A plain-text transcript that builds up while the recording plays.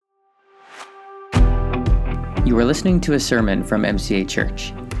You are listening to a sermon from MCA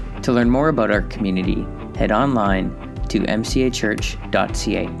Church. To learn more about our community, head online to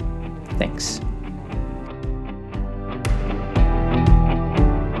mcachurch.ca. Thanks.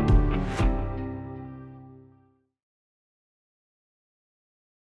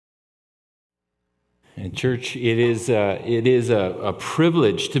 And church, it is a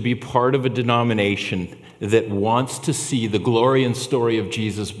privilege to be part of a denomination that wants to see the glory and story of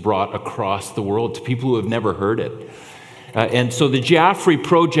Jesus brought across the world to people who have never heard it. And so the Jaffrey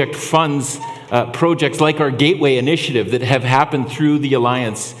Project funds projects like our Gateway Initiative that have happened through the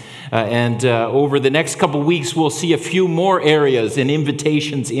Alliance. And over the next couple weeks, we'll see a few more areas and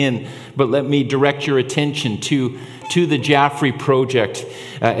invitations in. But let me direct your attention to the Jaffrey Project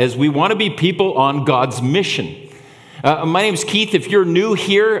as we want to be people on God's mission. My name's Keith. If you're new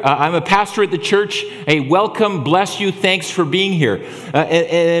here, I'm a pastor at the church. Hey, welcome, bless you, thanks for being here.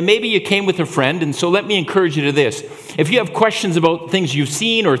 And maybe you came with a friend, and so let me encourage you to this. If you have questions about things you've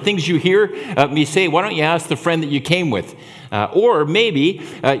seen or things you hear, you say, why don't you ask the friend that you came with? Or maybe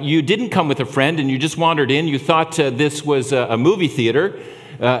you didn't come with a friend and you just wandered in. You thought this was a movie theater.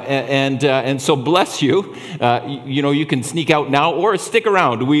 And so bless you. You can sneak out now or stick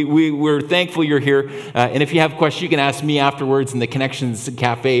around. We're thankful you're here. And if you have questions, you can ask me afterwards in the Connections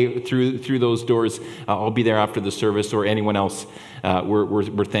Cafe through those doors. I'll be there after the service, or anyone else.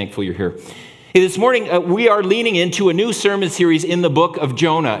 We're thankful you're here. Hey, this morning, we are leaning into a new sermon series in the book of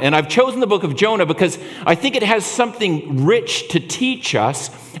Jonah. And I've chosen the book of Jonah because I think it has something rich to teach us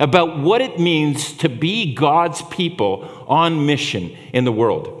about what it means to be God's people on mission in the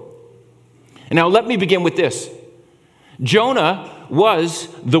world. And now let me begin with this. Jonah was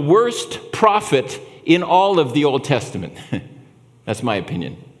the worst prophet in all of the Old Testament. That's my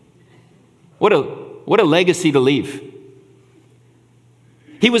opinion. What a legacy to leave.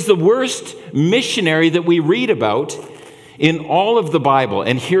 He was the worst missionary that we read about in all of the Bible,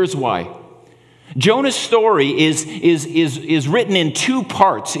 and here's why. Jonah's story is written in two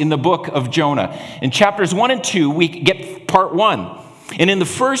parts in the book of Jonah. In chapters 1 and 2, we get part 1. And in the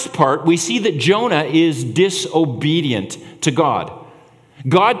first part, we see that Jonah is disobedient to God.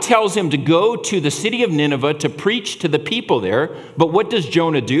 God tells him to go to the city of Nineveh to preach to the people there, but what does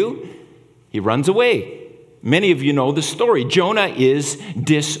Jonah do? He runs away. Many of you know the story. Jonah is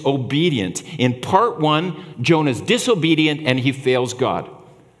disobedient. In part 1, Jonah's disobedient and he fails God.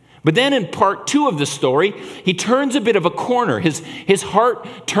 But then in part 2 of the story, he turns a bit of a corner. His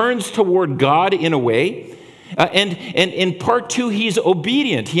heart turns toward God in a way. And in part 2, he's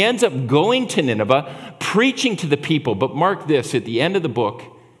obedient. He ends up going to Nineveh, preaching to the people. But mark this, at the end of the book,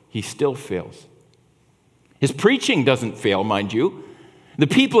 he still fails. His preaching doesn't fail, mind you. The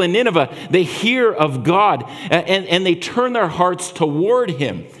people in Nineveh, they hear of God and they turn their hearts toward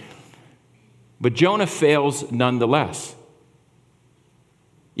him. But Jonah fails nonetheless.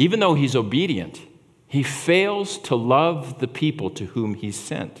 Even though he's obedient, he fails to love the people to whom he's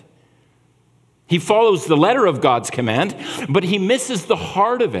sent. He follows the letter of God's command, but he misses the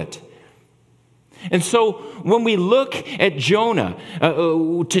heart of it. And so when we look at Jonah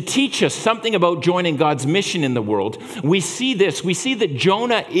to teach us something about joining God's mission in the world, we see this. We see that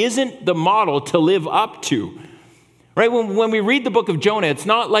Jonah isn't the model to live up to. Right? When we read the book of Jonah, it's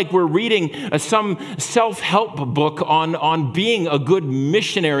not like we're reading some self-help book on being a good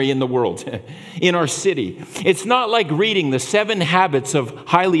missionary in the world, in our city. It's not like reading the 7 habits of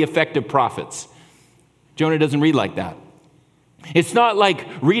highly effective prophets. Jonah doesn't read like that. It's not like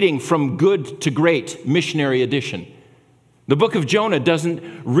reading From Good to Great, missionary edition. The book of Jonah doesn't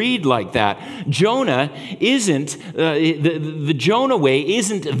read like that. Jonah isn't, the Jonah way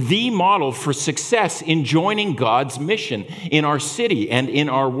isn't the model for success in joining God's mission in our city and in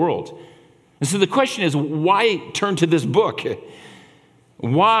our world. And so the question is, why turn to this book?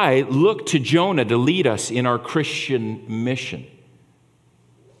 Why look to Jonah to lead us in our Christian mission?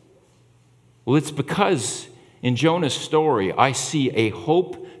 Well, it's because in Jonah's story, I see a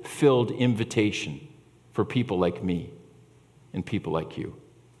hope-filled invitation for people like me and people like you.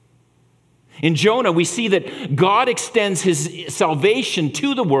 In Jonah, we see that God extends his salvation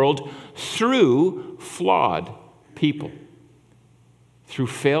to the world through flawed people, through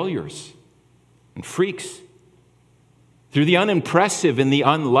failures and freaks, through the unimpressive and the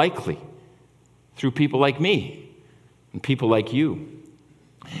unlikely, through people like me and people like you.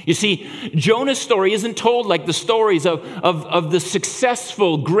 You see, Jonah's story isn't told like the stories of the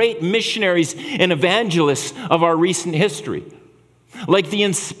successful, great missionaries and evangelists of our recent history. Like the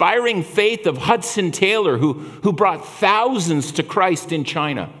inspiring faith of Hudson Taylor, who brought thousands to Christ in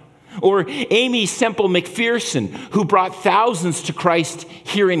China. Or Aimee Semple McPherson, who brought thousands to Christ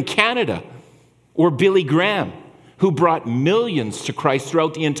here in Canada. Or Billy Graham, who brought millions to Christ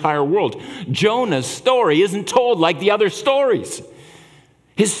throughout the entire world. Jonah's story isn't told like the other stories.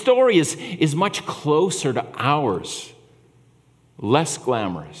 His story is much closer to ours, less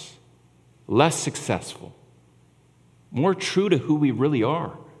glamorous, less successful, more true to who we really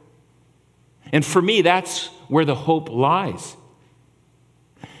are. And for me, that's where the hope lies.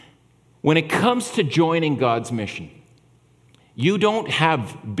 When it comes to joining God's mission, you don't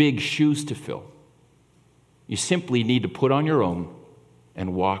have big shoes to fill. You simply need to put on your own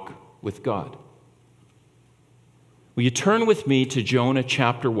and walk with God. Will you turn with me to Jonah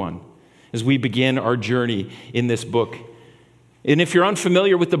chapter 1 as we begin our journey in this book? And if you're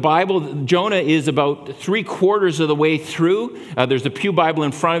unfamiliar with the Bible, Jonah is about 3/4 of the way through. There's a Pew Bible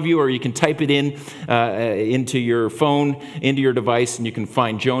in front of you, or you can type it in into your phone, into your device, and you can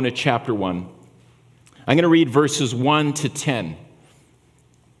find Jonah chapter 1. I'm going to read verses 1 to 10.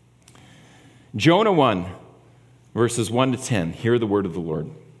 Jonah 1, verses 1 to 10. Hear the word of the Lord.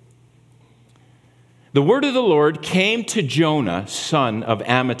 The word of the Lord came to Jonah, son of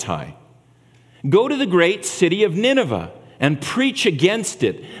Amittai. Go to the great city of Nineveh and preach against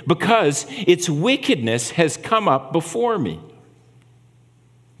it, because its wickedness has come up before me.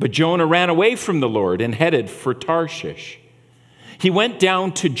 But Jonah ran away from the Lord and headed for Tarshish. He went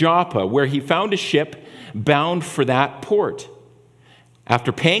down to Joppa, where he found a ship bound for that port.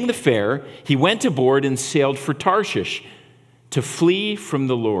 After paying the fare, he went aboard and sailed for Tarshish to flee from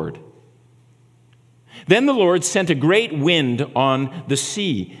the Lord. Then the Lord sent a great wind on the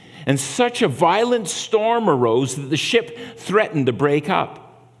sea, and such a violent storm arose that the ship threatened to break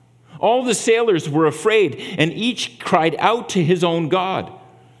up. All the sailors were afraid, and each cried out to his own God.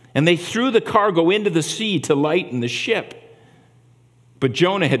 And they threw the cargo into the sea to lighten the ship. But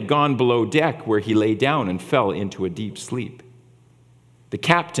Jonah had gone below deck, where he lay down and fell into a deep sleep. The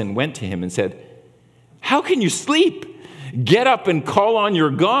captain went to him and said, "How can you sleep? Get up and call on your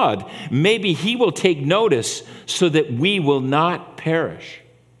God. Maybe he will take notice so that we will not perish."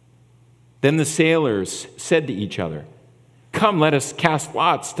 Then the sailors said to each other, "Come, let us cast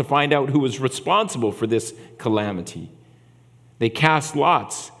lots to find out who was responsible for this calamity." They cast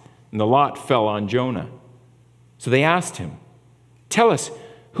lots, and the lot fell on Jonah. So they asked him, "Tell us,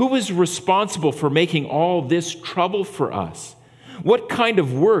 who was responsible for making all this trouble for us? What kind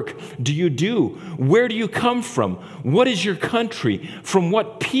of work do you do? Where do you come from? What is your country? From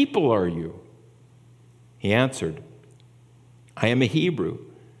what people are you?" He answered, "I am a Hebrew,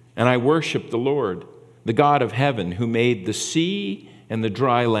 and I worship the Lord, the God of heaven, who made the sea and the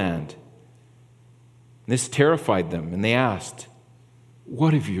dry land." This terrified them, and they asked,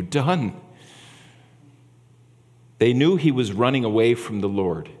 "What have you done?" They knew he was running away from the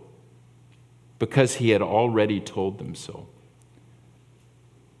Lord, because he had already told them so.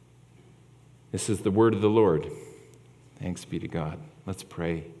 This is the word of the Lord. Thanks be to God. Let's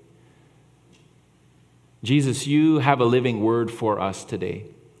pray. Jesus, you have a living word for us today.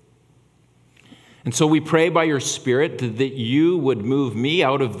 And so we pray by your Spirit that you would move me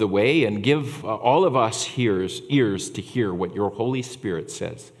out of the way and give all of us ears to hear what your Holy Spirit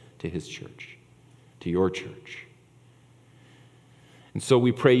says to his church, to your church. And so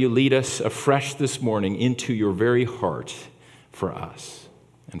we pray you lead us afresh this morning into your very heart for us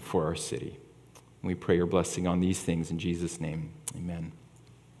and for our city. We pray your blessing on these things in Jesus' name. Amen.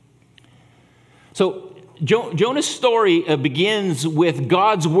 So Jonah's story begins with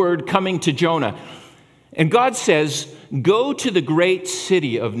God's word coming to Jonah. And God says, "Go to the great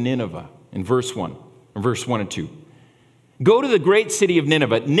city of Nineveh," in verse 1 and 2. Go to the great city of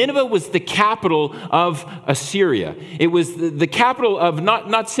Nineveh. Nineveh was the capital of Assyria. It was the capital of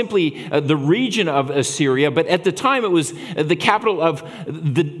not simply the region of Assyria, but at the time it was the capital of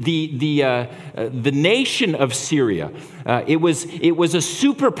the nation of Syria. It was a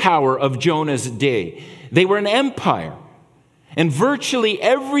superpower of Jonah's day. They were an empire. And virtually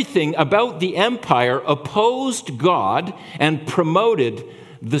everything about the empire opposed God and promoted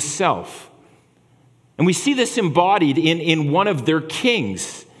the self. And we see this embodied in one of their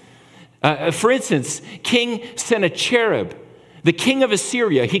kings. For instance, King Sennacherib, the king of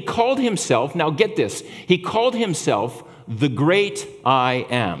Assyria, he called himself, now get this, he called himself the Great I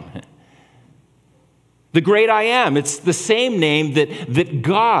Am. The Great I Am. It's the same name that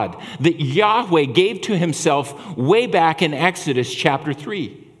God, that Yahweh gave to himself way back in Exodus chapter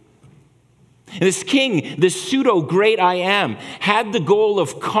 3. And this king, this pseudo-Great I Am, had the goal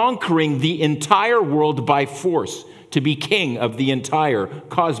of conquering the entire world by force, to be king of the entire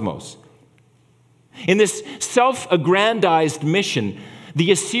cosmos. In this self-aggrandized mission,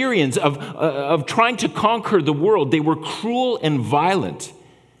 the Assyrians of trying to conquer the world, they were cruel and violent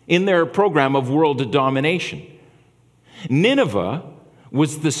in their program of world domination. Nineveh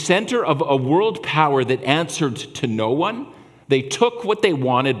was the center of a world power that answered to no one. They took what they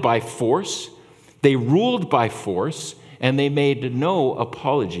wanted by force, they ruled by force, and they made no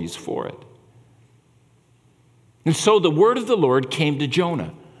apologies for it. And so the word of the Lord came to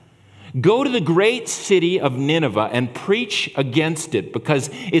Jonah. Go to the great city of Nineveh and preach against it, because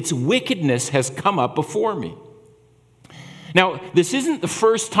its wickedness has come up before me. Now, this isn't the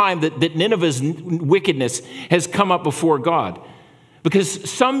first time that Nineveh's wickedness has come up before God, because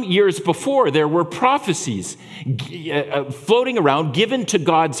some years before there were prophecies floating around given to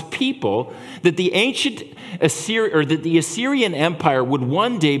God's people that the Assyrian Empire would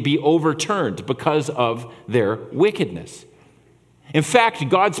one day be overturned because of their wickedness. In fact,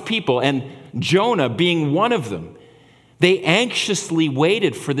 God's people, and Jonah being one of them, they anxiously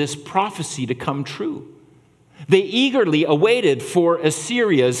waited for this prophecy to come true. They eagerly awaited for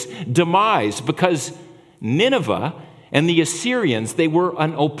Assyria's demise, because Nineveh and the Assyrians, they were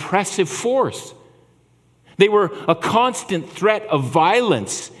an oppressive force. They were a constant threat of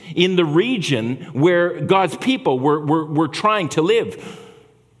violence in the region where God's people were trying to live.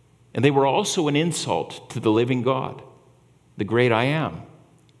 And they were also an insult to the living God, the great I Am.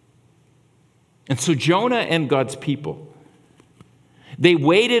 And so Jonah and God's people, they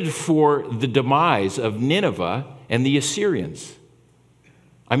waited for the demise of Nineveh and the Assyrians.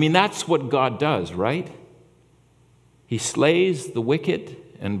 I mean, that's what God does, right? He slays the wicked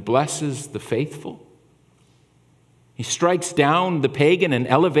and blesses the faithful. He strikes down the pagan and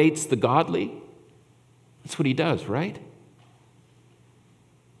elevates the godly. That's what he does, right?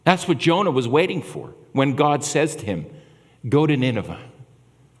 That's what Jonah was waiting for when God says to him, go to Nineveh.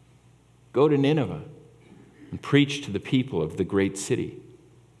 Go to Nineveh and preach to the people of the great city.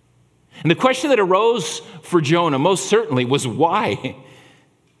 And the question that arose for Jonah most certainly was why?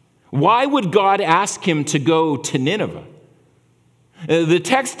 Why would God ask him to go to Nineveh? The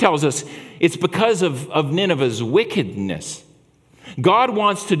text tells us it's because of Nineveh's wickedness. God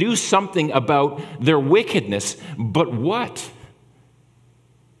wants to do something about their wickedness, but what?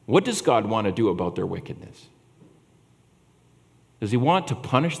 What does God want to do about their wickedness? Does he want to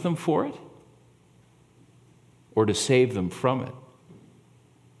punish them for it? Or to save them from it?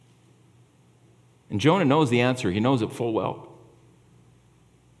 And Jonah knows the answer. He knows it full well.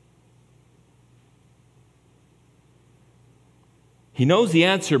 He knows the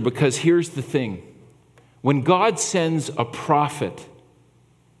answer because here's the thing. When God sends a prophet,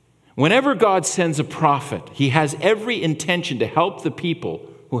 whenever God sends a prophet, he has every intention to help the people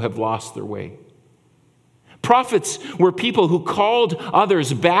who have lost their way. Prophets were people who called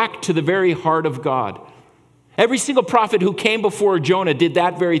others back to the very heart of God. Every single prophet who came before Jonah did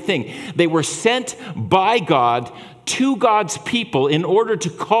that very thing. They were sent by God to God's people in order to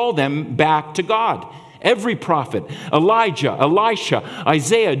call them back to God. Every prophet, Elijah, Elisha,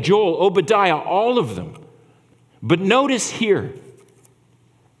 Isaiah, Joel, Obadiah, all of them. But notice here,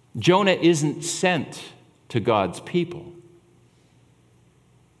 Jonah isn't sent to God's people.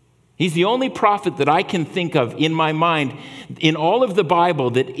 He's the only prophet that I can think of in my mind in all of the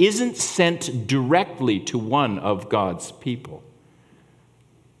Bible that isn't sent directly to one of God's people.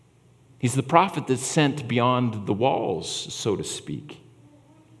 He's the prophet that's sent beyond the walls, so to speak.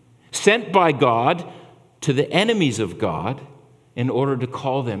 Sent by God to the enemies of God in order to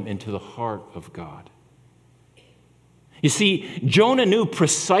call them into the heart of God. You see, Jonah knew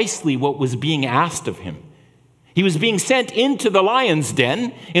precisely what was being asked of him. He was being sent into the lion's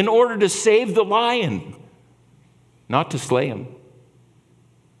den in order to save the lion, not to slay him,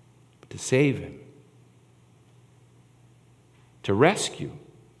 but to save him, to rescue,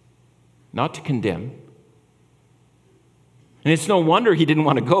 not to condemn. And it's no wonder he didn't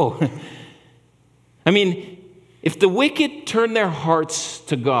want to go. I mean, if the wicked turn their hearts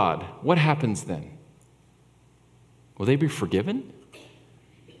to God, what happens then? Will they be forgiven?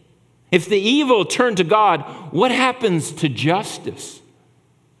 If the evil turn to God, what happens to justice?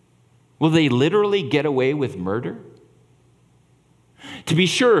 Will they literally get away with murder? To be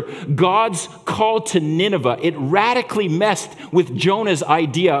sure, God's call to Nineveh, it radically messed with Jonah's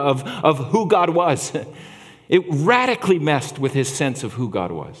idea of who God was. It radically messed with his sense of who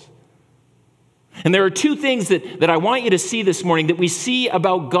God was. And there are two things that I want you to see this morning that we see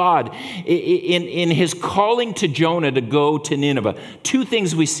about God in his calling to Jonah to go to Nineveh. Two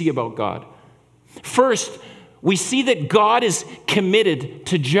things we see about God. First, we see that God is committed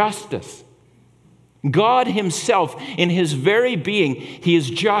to justice. God himself, in his very being, he is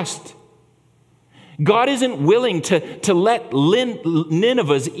just. God isn't willing to let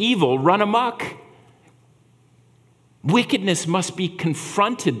Nineveh's evil run amok. Wickedness must be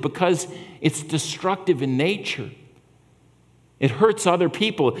confronted because it's destructive in nature. It hurts other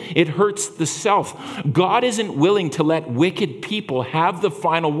people. It hurts the self. God isn't willing to let wicked people have the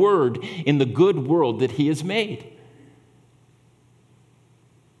final word in the good world that he has made.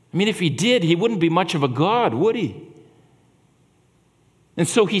 I mean, if he did, he wouldn't be much of a God, would he? And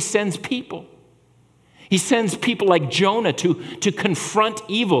so he sends people. He sends people like Jonah to confront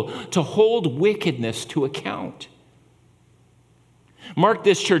evil, to hold wickedness to account. Mark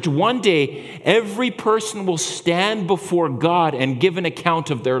this, church. One day, every person will stand before God and give an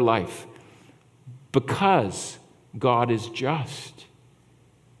account of their life because God is just.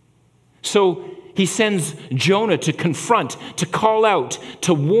 So he sends Jonah to confront, to call out,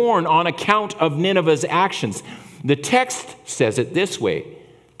 to warn on account of Nineveh's actions. The text says it this way,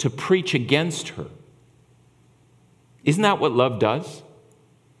 to preach against her. Isn't that what love does?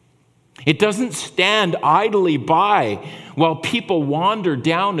 It doesn't stand idly by while people wander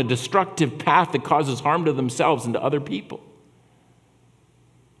down a destructive path that causes harm to themselves and to other people.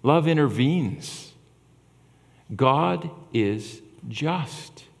 Love intervenes. God is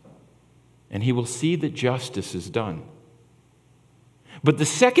just, and he will see that justice is done. But the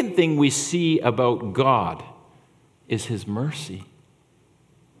second thing we see about God is his mercy.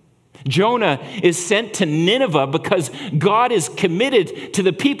 Jonah is sent to Nineveh because God is committed to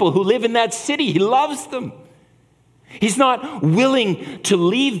the people who live in that city. He loves them. He's not willing to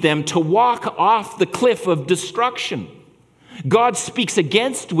leave them to walk off the cliff of destruction. God speaks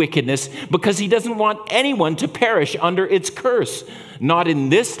against wickedness because he doesn't want anyone to perish under its curse, not in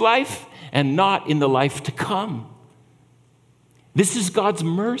this life and not in the life to come. This is God's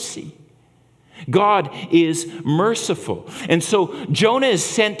mercy. God is merciful. And so Jonah is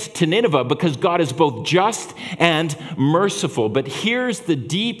sent to Nineveh because God is both just and merciful. But here's the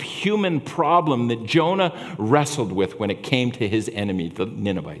deep human problem that Jonah wrestled with when it came to his enemy, the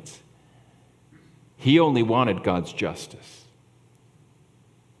Ninevites. He only wanted God's justice.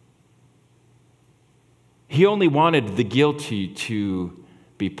 He only wanted the guilty to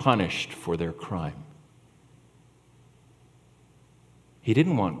be punished for their crime. He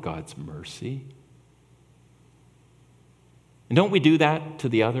didn't want God's mercy. And don't we do that to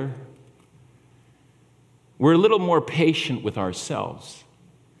the other? We're a little more patient with ourselves.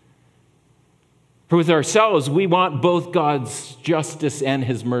 For with ourselves, we want both God's justice and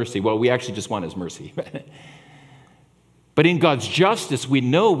his mercy. Well, we actually just want his mercy. But in God's justice, we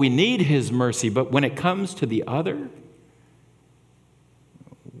know we need his mercy. But when it comes to the other,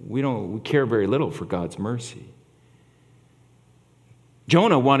 we care very little for God's mercy.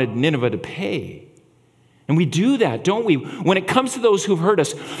 Jonah wanted Nineveh to pay. And we do that, don't we? When it comes to those who've hurt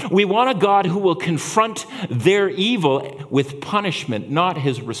us, we want a God who will confront their evil with punishment, not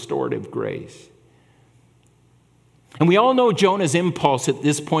his restorative grace. And we all know Jonah's impulse at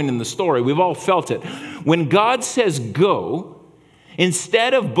this point in the story. We've all felt it. When God says go,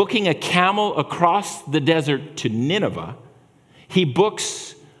 instead of booking a camel across the desert to Nineveh, he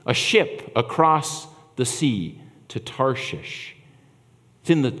books a ship across the sea to Tarshish. It's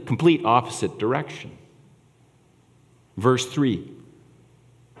in the complete opposite direction. Verse 3,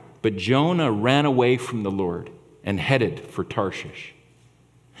 but Jonah ran away from the Lord and headed for Tarshish.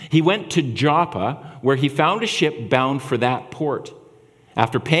 He went to Joppa, where he found a ship bound for that port.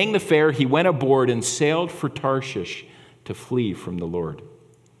 After paying the fare, he went aboard and sailed for Tarshish to flee from the Lord.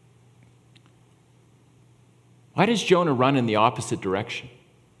 Why does Jonah run in the opposite direction?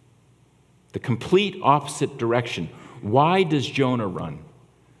 The complete opposite direction. Why does Jonah run?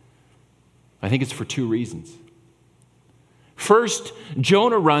 I think it's for two reasons. First,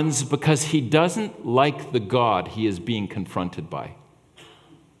 Jonah runs because he doesn't like the God he is being confronted by.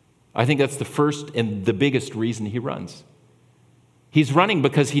 I think that's the first and the biggest reason he runs. He's running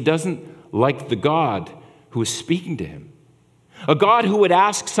because he doesn't like the God who is speaking to him. A God who would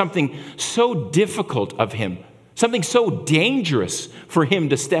ask something so difficult of him, something so dangerous for him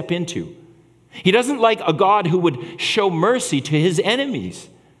to step into. He doesn't like a God who would show mercy to his enemies.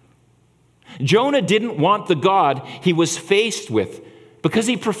 Jonah didn't want the God he was faced with because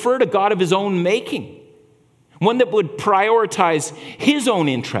he preferred a God of his own making, one that would prioritize his own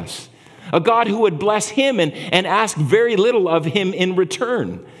interests, a God who would bless him and ask very little of him in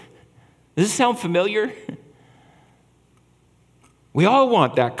return. Does this sound familiar? We all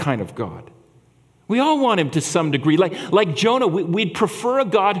want that kind of God. We all want him to some degree. Like Jonah, we'd prefer a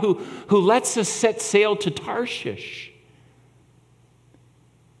God who lets us set sail to Tarshish.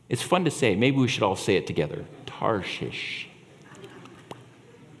 It's fun to say. Maybe we should all say it together. Tarshish.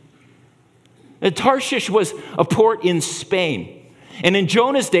 Tarshish was a port in Spain. And in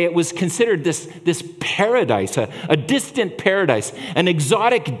Jonah's day, it was considered this paradise, a distant paradise, an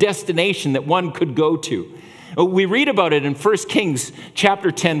exotic destination that one could go to. We read about it in 1 Kings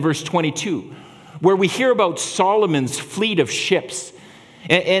chapter 10, verse 22, where we hear about Solomon's fleet of ships.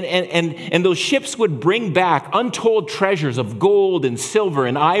 And those ships would bring back untold treasures of gold and silver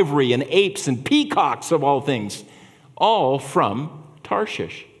and ivory and apes and peacocks of all things, all from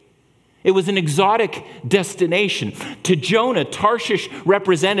Tarshish. It was an exotic destination. To Jonah, Tarshish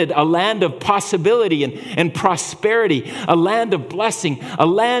represented a land of possibility and prosperity, a land of blessing, a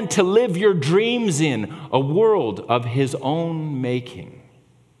land to live your dreams in, a world of his own making.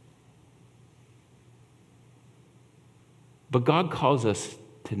 But God calls us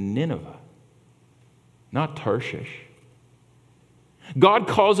to Nineveh, not Tarshish. God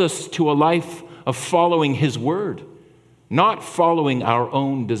calls us to a life of following his word, not following our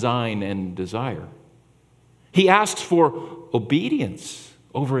own design and desire. He asks for obedience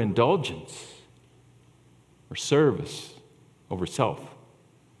over indulgence, or service over self.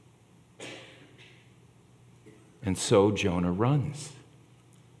 And so Jonah runs.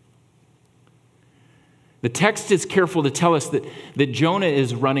 The text is careful to tell us that Jonah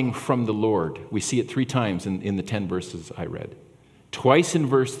is running from the Lord. We see it 3 times in the 10 verses I read. Twice in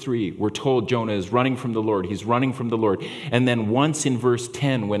verse 3, we're told Jonah is running from the Lord. He's running from the Lord. And then once in verse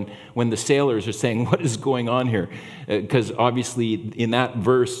 10, when the sailors are saying, what is going on here? Because obviously in that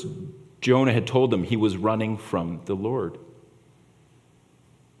verse, Jonah had told them he was running from the Lord.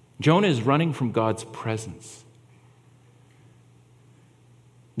 Jonah is running from God's presence.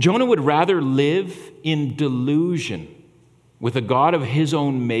 Jonah would rather live in delusion with a God of his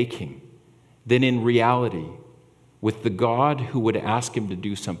own making than in reality with the God who would ask him to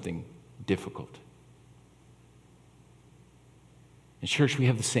do something difficult. In church, we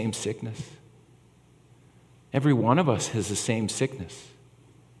have the same sickness. Every one of us has the same sickness.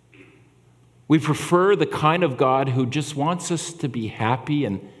 We prefer the kind of God who just wants us to be happy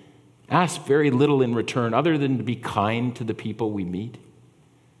and ask very little in return other than to be kind to the people we meet.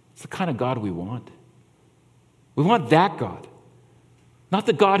 It's the kind of God we want. We want that God, not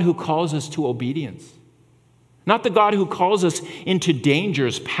the God who calls us to obedience. Not the God who calls us into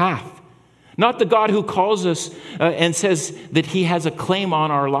danger's path. Not the God who calls us and says that he has a claim on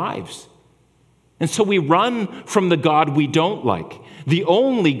our lives. And so we run from the God we don't like, the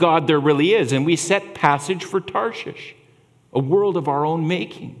only God there really is, and we set passage for Tarshish, a world of our own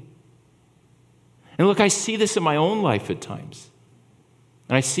making. And look, I see this in my own life at times.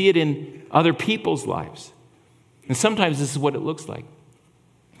 And I see it in other people's lives. And sometimes this is what it looks like.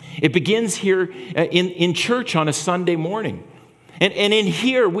 It begins here in church on a Sunday morning. And in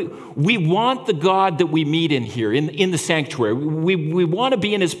here, we want the God that we meet in here, in the sanctuary. We want to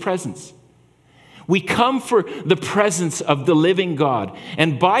be in his presence. We come for the presence of the living God.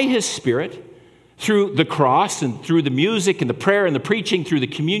 And by his Spirit, through the cross and through the music and the prayer and the preaching, through the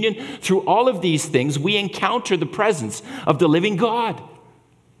communion, through all of these things, we encounter the presence of the living God.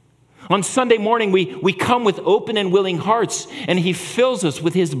 On Sunday morning, we come with open and willing hearts, and he fills us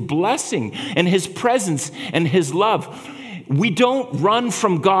with his blessing and his presence and his love. We don't run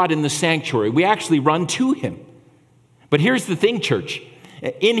from God in the sanctuary. We actually run to him. But here's the thing, church.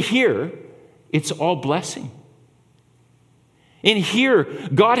 In here, it's all blessing. In here,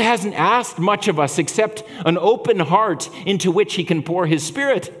 God hasn't asked much of us except an open heart into which he can pour his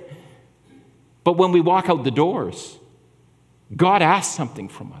Spirit. But when we walk out the doors, God asks something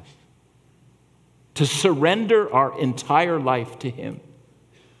from us. To surrender our entire life to him.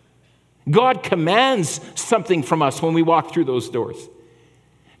 God commands something from us when we walk through those doors.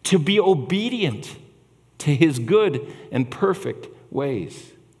 To be obedient to his good and perfect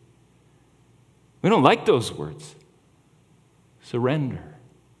ways. We don't like those words. Surrender.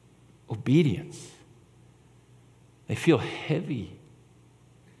 Obedience. They feel heavy.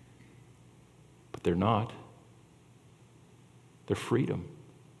 But they're not. They're freedom.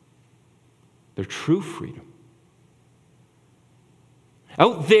 They're true freedom.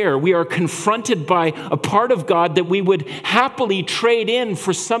 Out there, we are confronted by a part of God that we would happily trade in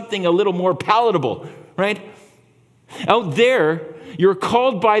for something a little more palatable, right? Out there, you're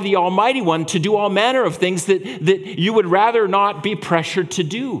called by the Almighty One to do all manner of things that you would rather not be pressured to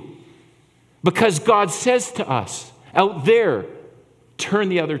do. Because God says to us, out there, turn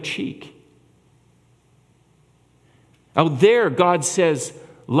the other cheek. Out there, God says,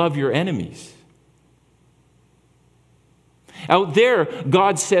 love your enemies. Out there,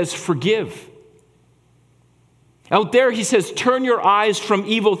 God says, forgive. Out there, he says, turn your eyes from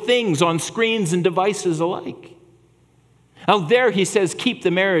evil things on screens and devices alike. Out there, he says, keep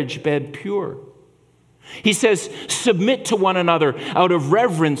the marriage bed pure. He says, submit to one another out of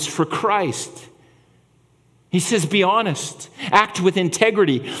reverence for Christ. He says, be honest, act with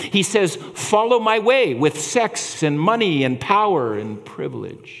integrity. He says, follow my way with sex and money and power and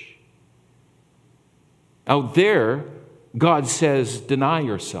privilege. Out there, God says, deny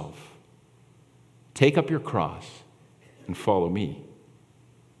yourself. Take up your cross and follow me.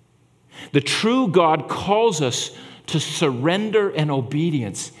 The true God calls us to surrender and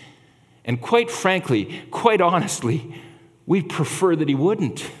obedience. And quite frankly, quite honestly, we prefer that he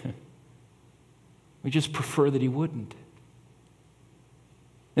wouldn't. We just prefer that he wouldn't.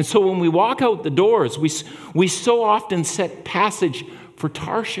 And so when we walk out the doors, we so often set passage for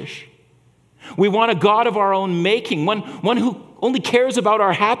Tarshish. We want a God of our own making, one who only cares about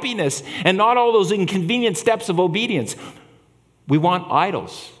our happiness and not all those inconvenient steps of obedience. We want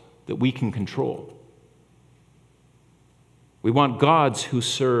idols that we can control. We want gods who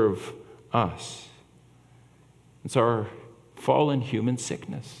serve us. It's our fallen human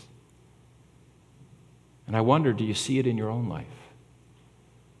sickness. And I wonder, do you see it in your own life?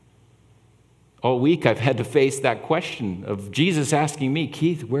 All week I've had to face that question of Jesus asking me,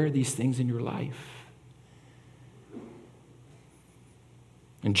 Keith, where are these things in your life?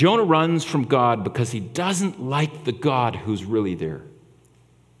 And Jonah runs from God because he doesn't like the God who's really there.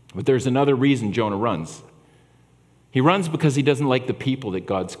 But there's another reason Jonah runs. He runs because he doesn't like the people that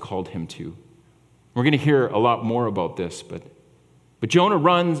God's called him to. We're going to hear a lot more about this, but Jonah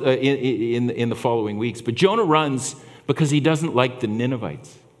runs in the following weeks. But Jonah runs because he doesn't like the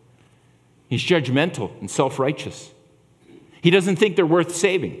Ninevites. He's judgmental and self-righteous. He doesn't think they're worth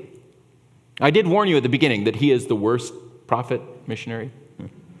saving. I did warn you at the beginning that he is the worst prophet missionary.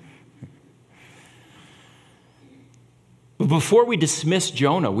 But before we dismiss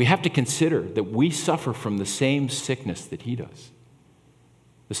Jonah, we have to consider that we suffer from the same sickness that he does.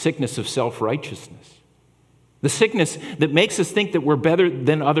 The sickness of self-righteousness. The sickness that makes us think that we're better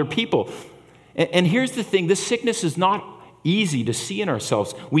than other people. And here's the thing, this sickness is not easy to see in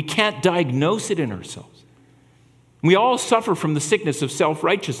ourselves. We can't diagnose it in ourselves. We all suffer from the sickness of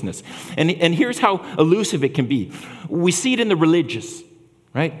self-righteousness. And here's how elusive it can be. We see it in the religious,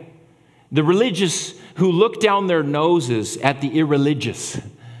 right? The religious who look down their noses at the irreligious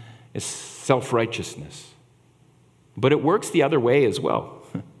is self-righteousness. But it works the other way as well.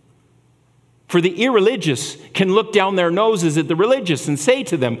 For the irreligious can look down their noses at the religious and say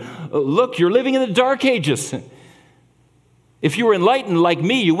to them, look, you're living in the dark ages. If you were enlightened like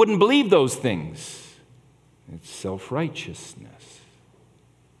me, you wouldn't believe those things. It's self-righteousness.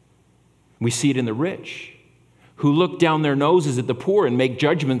 We see it in the rich, who look down their noses at the poor and make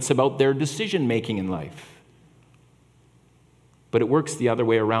judgments about their decision-making in life. But it works the other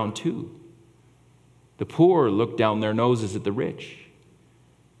way around too. The poor look down their noses at the rich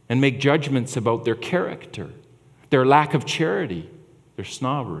and make judgments about their character, their lack of charity, their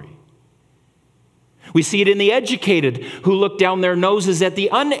snobbery. We see it in the educated who look down their noses at the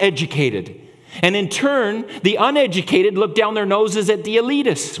uneducated. And in turn, the uneducated look down their noses at the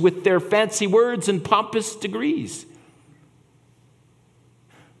elitists with their fancy words and pompous degrees.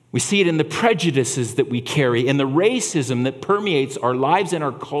 We see it in the prejudices that we carry, in the racism that permeates our lives and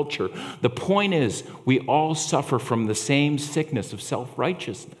our culture. The point is, we all suffer from the same sickness of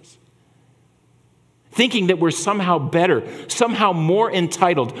self-righteousness. Thinking that we're somehow better, somehow more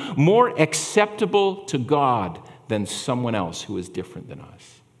entitled, more acceptable to God than someone else who is different than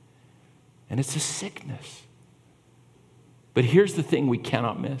us. And it's a sickness. But here's the thing we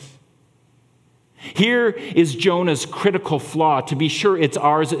cannot miss. Here is Jonah's critical flaw. To be sure, it's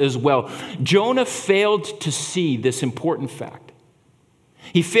ours as well. Jonah failed to see this important fact.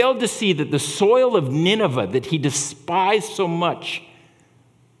 He failed to see that the soil of Nineveh that he despised so much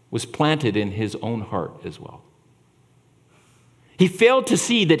was planted in his own heart as well. He failed to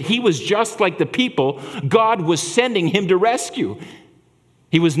see that he was just like the people God was sending him to rescue.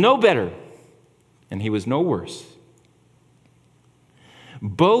 He was no better, and he was no worse.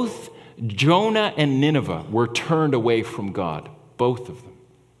 Both Jonah and Nineveh were turned away from God, both of them.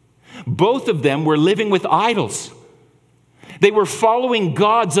 Both of them were living with idols. They were following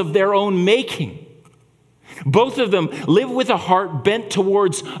gods of their own making. Both of them live with a heart bent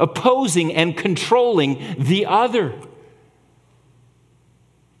towards opposing and controlling the other.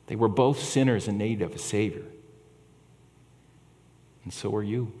 They were both sinners in need of a Savior. And so are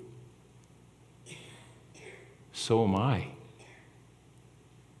you. So am I.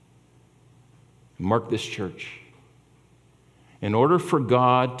 Mark this, church. In order for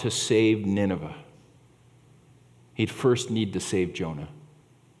God to save Nineveh, he'd first need to save Jonah.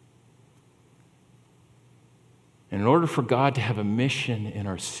 And in order for God to have a mission in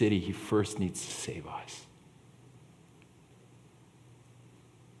our city, he first needs to save us.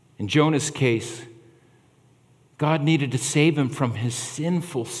 In Jonah's case, God needed to save him from his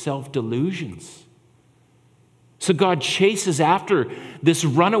sinful self-delusions. So God chases after this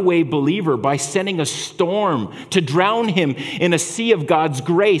runaway believer by sending a storm to drown him in a sea of God's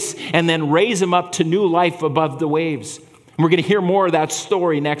grace and then raise him up to new life above the waves. And we're going to hear more of that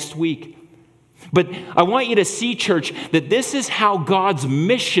story next week. But I want you to see, church, that this is how God's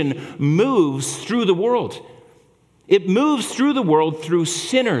mission moves through the world. It moves through the world through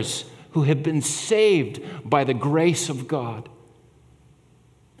sinners who have been saved by the grace of God.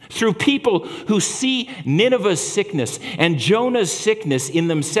 Through people who see Nineveh's sickness and Jonah's sickness in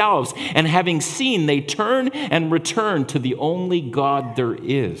themselves, and having seen, they turn and return to the only God there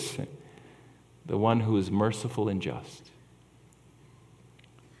is, the one who is merciful and just,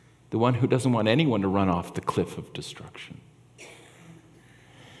 the one who doesn't want anyone to run off the cliff of destruction.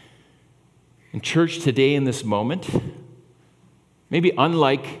 In church today, in this moment, maybe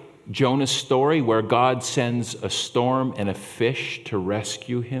unlike Jonah's story, where God sends a storm and a fish to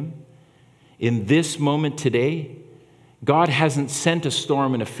rescue him, in this moment today, God hasn't sent a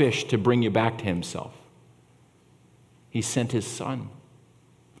storm and a fish to bring you back to himself. He sent his Son,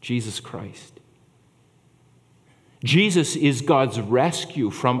 Jesus Christ. Jesus is God's rescue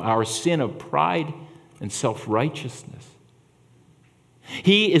from our sin of pride and self-righteousness.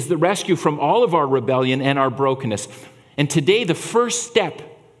 He is the rescue from all of our rebellion and our brokenness. And today, the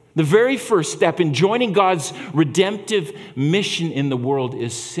very first step in joining God's redemptive mission in the world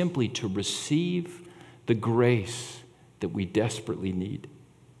is simply to receive the grace that we desperately need.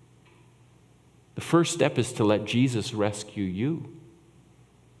 The first step is to let Jesus rescue you,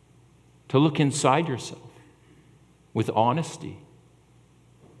 to look inside yourself with honesty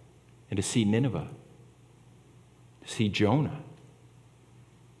and to see Nineveh, to see Jonah,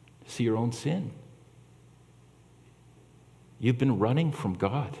 to see your own sin. You've been running from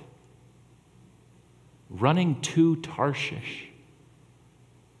God, running to Tarshish.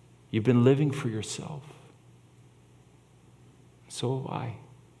 You've been living for yourself. So have I.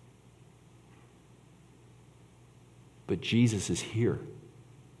 But Jesus is here,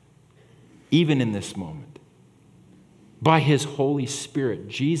 even in this moment. By his Holy Spirit,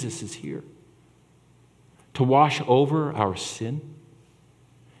 Jesus is here to wash over our sin,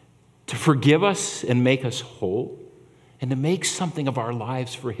 to forgive us and make us whole, and to make something of our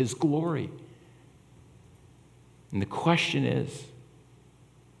lives for his glory. And the question is,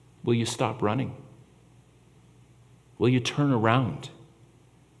 will you stop running? Will you turn around?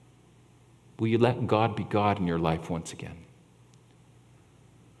 Will you let God be God in your life once again?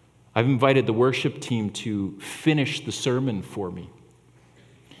 I've invited the worship team to finish the sermon for me.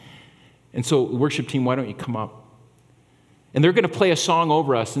 And so, worship team, why don't you come up? And they're going to play a song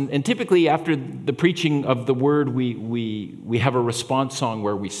over us. And typically after the preaching of the word, we have a response song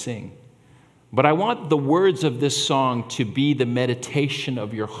where we sing. But I want the words of this song to be the meditation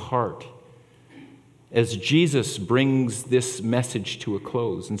of your heart as Jesus brings this message to a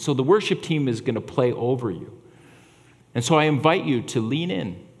close. And so the worship team is going to play over you. And so I invite you to lean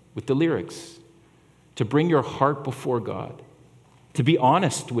in with the lyrics, to bring your heart before God, to be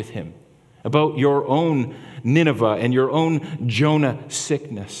honest with him about your own Nineveh and your own Jonah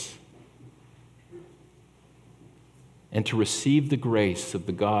sickness, and to receive the grace of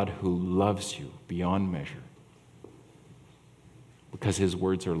the God who loves you beyond measure, because his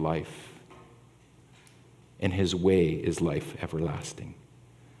words are life and his way is life everlasting.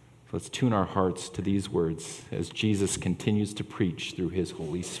 So let's tune our hearts to these words as Jesus continues to preach through his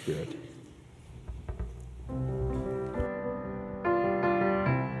Holy Spirit.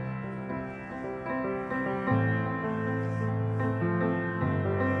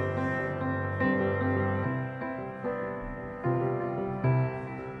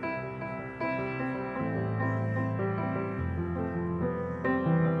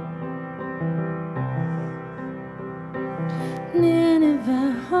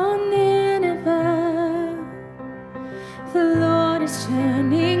 Nineveh, oh Nineveh, the Lord is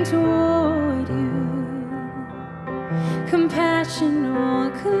turning toward you. Compassion or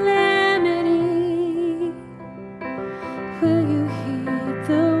calamity, will you heed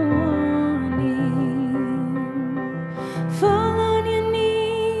the warning? Fall on your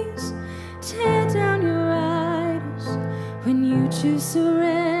knees, tear down your idols. When you choose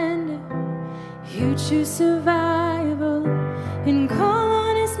surrender, you choose survival. And call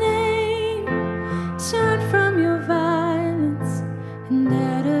on his name, turn from your violence, and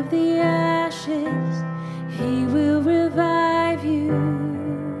out of the ashes he will revive you.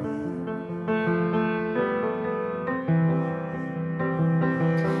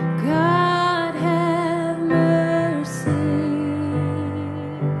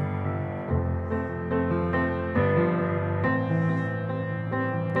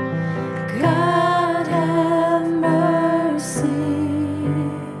 God have mercy.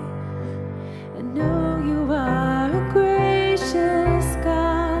 I know you are a gracious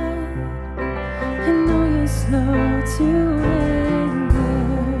God. I know you're slow to anger,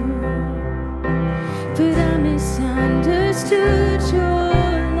 but I misunderstood your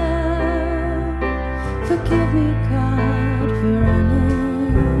love. Forgive me, God, for running.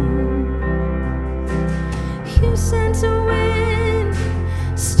 You sent a wind,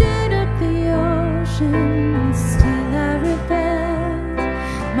 stirred up the ocean, still I rebelled.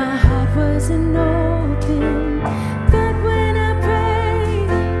 My heart wasn't open, but when I prayed,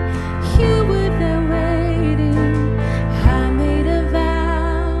 you were there waiting. I made a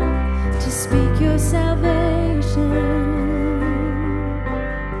vow to speak your salvation.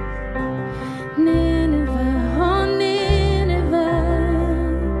 Nineveh, oh Nineveh,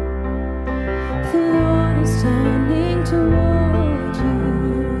 the Lord is turning toward you.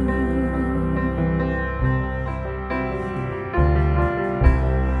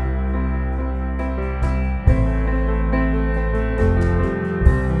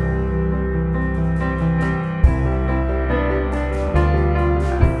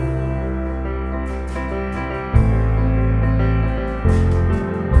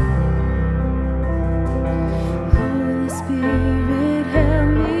 Holy Spirit, help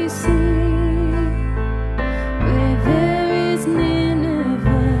me see where there is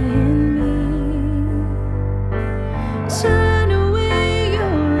Nineveh in me. Turn away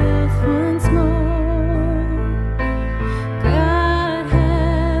your wrath once more. God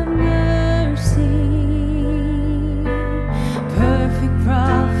have mercy. Perfect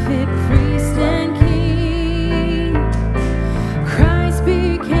prophet, priest, and king, Christ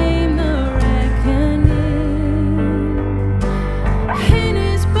became the reckoning. In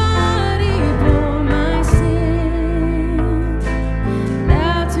his body bore my sin.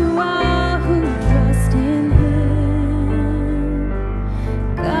 Now to all who trust in him,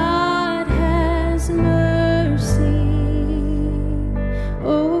 God has mercy.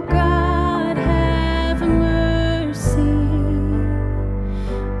 Oh, God have mercy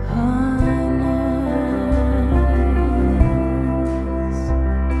on us.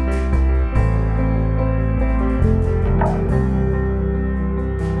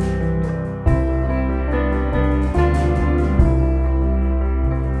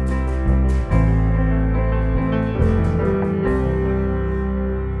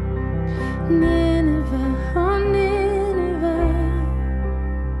 Nineveh, oh Nineveh,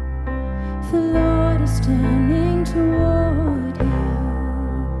 the Lord is turning toward you.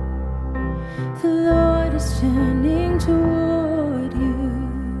 The Lord is turning toward you.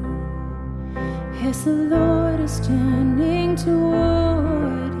 Yes, the Lord is turning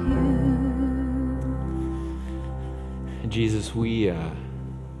toward you. Jesus, we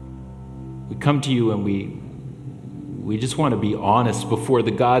come to you and we just want to be honest before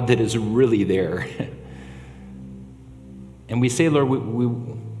the God that is really there. And we say, Lord,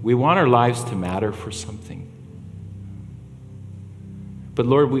 we want our lives to matter for something. But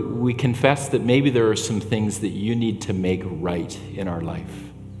Lord, we confess that maybe there are some things that you need to make right in our life.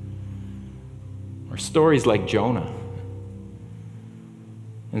 Our stories like Jonah.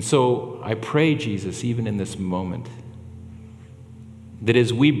 And so I pray, Jesus, even in this moment, that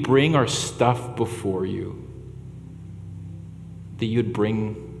as we bring our stuff before you, that you'd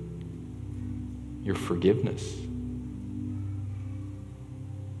bring your forgiveness.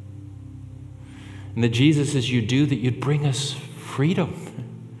 And that Jesus, as you do, that you'd bring us freedom.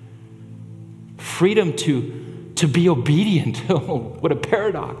 Freedom to be obedient. Oh, what a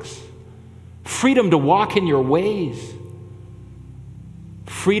paradox. Freedom to walk in your ways.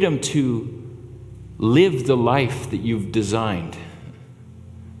 Freedom to live the life that you've designed.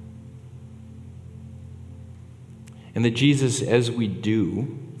 And that Jesus, as we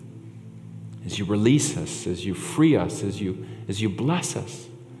do, as you release us, as you free us, as you bless us,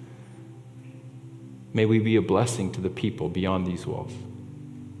 may we be a blessing to the people beyond these walls.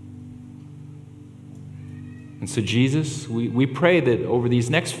 And so, Jesus, we pray that over these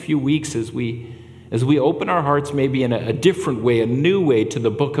next few weeks, as we open our hearts maybe in a different way, a new way to the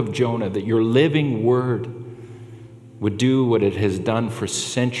book of Jonah, that your living word would do what it has done for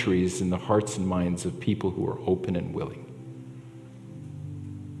centuries in the hearts and minds of people who are open and willing.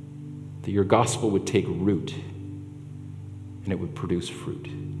 That your gospel would take root and it would produce fruit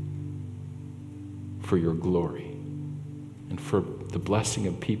for your glory and for the blessing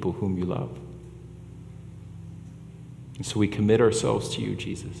of people whom you love. And so we commit ourselves to you,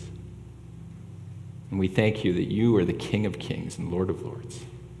 Jesus. And we thank you that you are the King of Kings and Lord of Lords.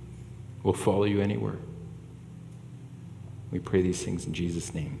 We'll follow you anywhere. We pray these things in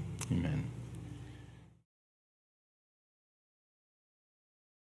Jesus' name. Amen.